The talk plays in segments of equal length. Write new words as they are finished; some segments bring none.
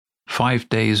5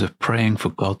 days of praying for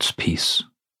God's peace.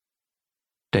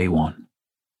 Day 1.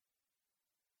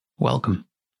 Welcome,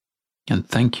 and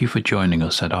thank you for joining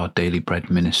us at our Daily Bread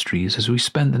Ministries as we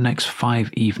spend the next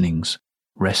 5 evenings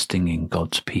resting in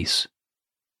God's peace.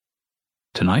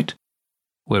 Tonight,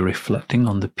 we're reflecting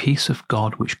on the peace of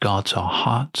God which guards our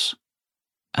hearts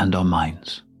and our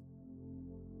minds.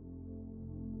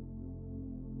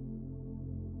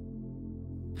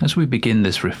 As we begin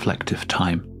this reflective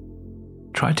time,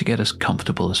 try to get as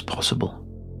comfortable as possible.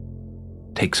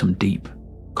 Take some deep,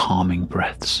 calming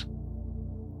breaths.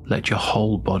 Let your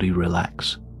whole body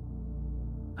relax,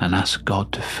 and ask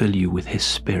God to fill you with His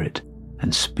Spirit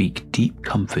and speak deep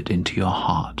comfort into your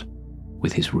heart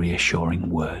with His reassuring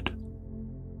word.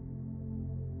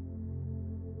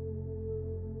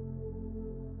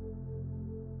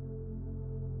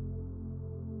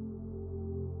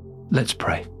 Let's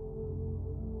pray.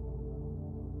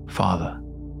 Father,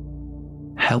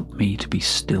 help me to be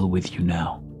still with you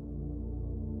now.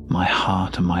 My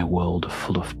heart and my world are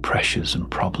full of pressures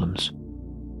and problems,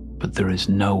 but there is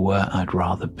nowhere I'd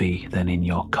rather be than in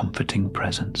your comforting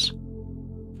presence.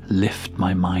 Lift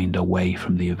my mind away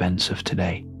from the events of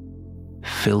today.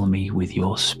 Fill me with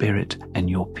your Spirit and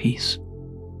your peace.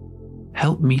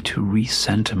 Help me to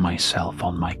recenter myself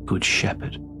on my Good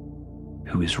Shepherd,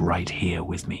 who is right here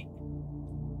with me.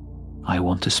 I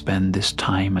want to spend this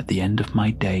time at the end of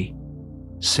my day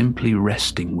simply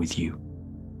resting with you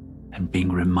and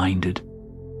being reminded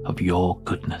of your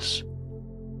goodness.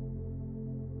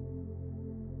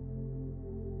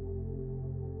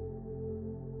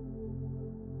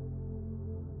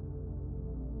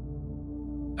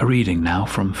 A reading now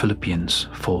from Philippians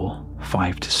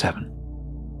 4:5-7.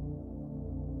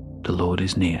 The Lord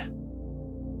is near.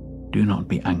 Do not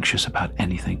be anxious about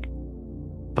anything,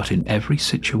 but in every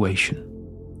situation,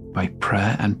 by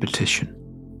prayer and petition,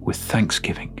 with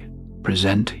thanksgiving,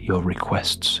 present your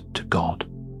requests to God.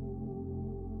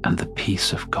 And the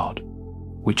peace of God,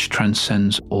 which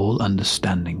transcends all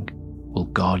understanding, will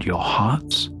guard your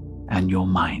hearts and your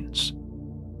minds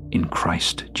in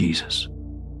Christ Jesus.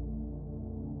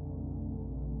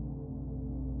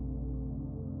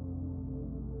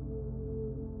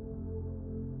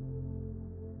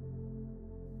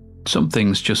 Some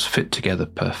things just fit together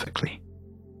perfectly.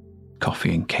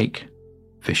 Coffee and cake,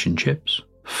 fish and chips,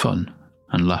 fun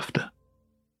and laughter.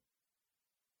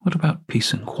 What about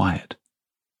peace and quiet?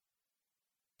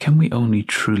 Can we only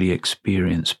truly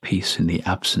experience peace in the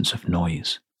absence of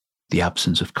noise, the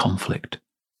absence of conflict,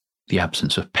 the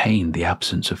absence of pain, the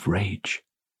absence of rage?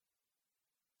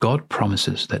 God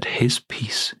promises that His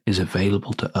peace is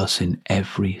available to us in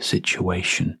every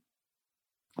situation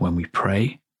when we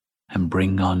pray and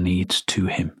bring our needs to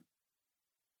Him.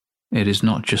 It is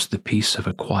not just the peace of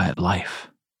a quiet life.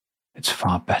 It's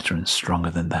far better and stronger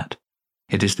than that.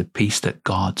 It is the peace that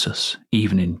guards us,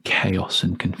 even in chaos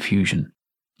and confusion,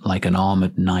 like an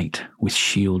armored knight with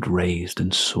shield raised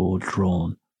and sword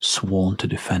drawn, sworn to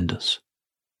defend us.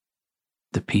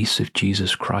 The peace of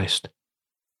Jesus Christ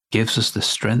gives us the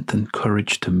strength and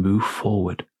courage to move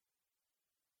forward,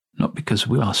 not because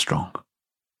we are strong,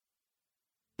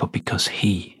 but because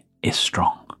He is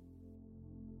strong.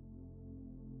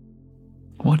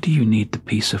 What do you need the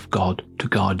peace of God to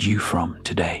guard you from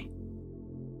today?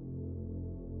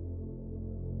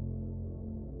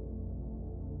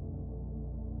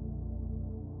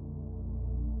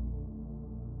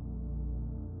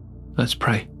 Let's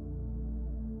pray.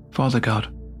 Father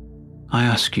God, I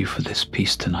ask you for this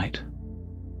peace tonight.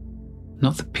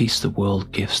 Not the peace the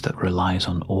world gives that relies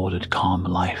on ordered, calm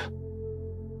life.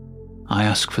 I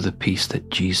ask for the peace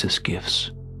that Jesus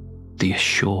gives, the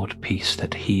assured peace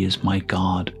that He is my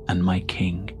God and my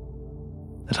King,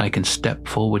 that I can step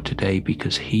forward today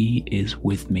because He is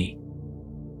with me,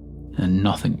 and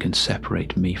nothing can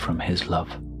separate me from His love.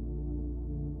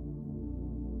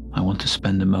 I want to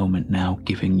spend a moment now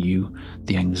giving you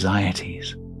the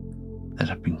anxieties that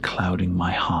have been clouding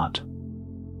my heart.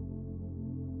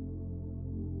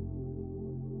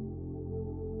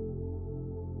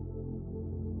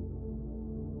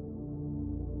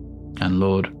 And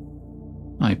Lord,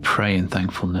 I pray in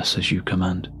thankfulness as you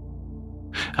command.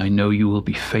 I know you will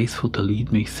be faithful to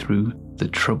lead me through the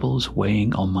troubles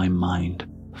weighing on my mind.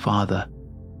 Father,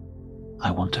 I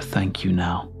want to thank you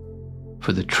now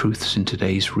for the truths in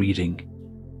today's reading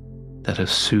that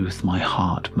have soothed my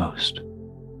heart most.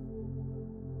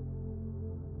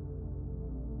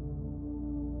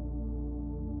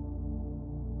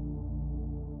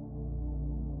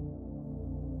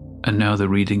 And now the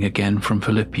reading again from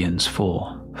Philippians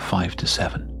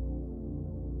 4:5-7.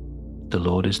 The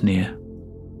Lord is near.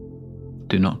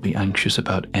 Do not be anxious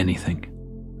about anything,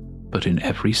 but in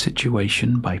every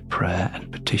situation by prayer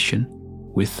and petition,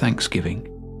 with thanksgiving,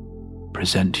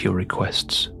 present your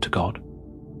requests to God.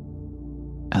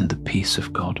 And the peace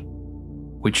of God,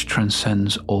 which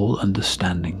transcends all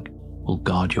understanding, will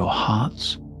guard your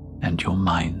hearts and your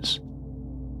minds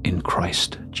in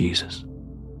Christ Jesus.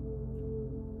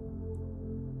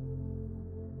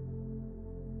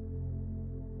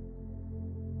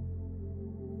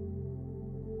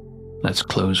 Let's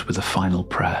close with a final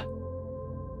prayer.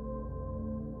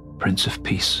 Prince of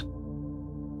Peace,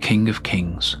 King of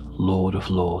Kings, Lord of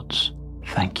Lords,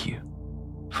 thank you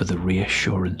for the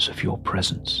reassurance of your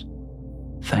presence.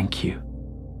 Thank you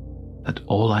that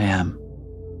all I am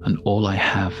and all I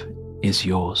have is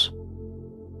yours,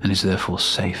 and is therefore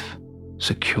safe,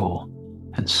 secure,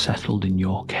 and settled in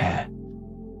your care.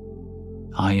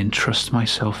 I entrust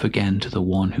myself again to the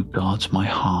one who guards my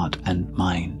heart and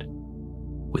mind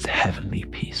with heavenly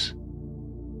peace.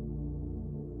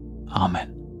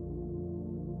 Amen.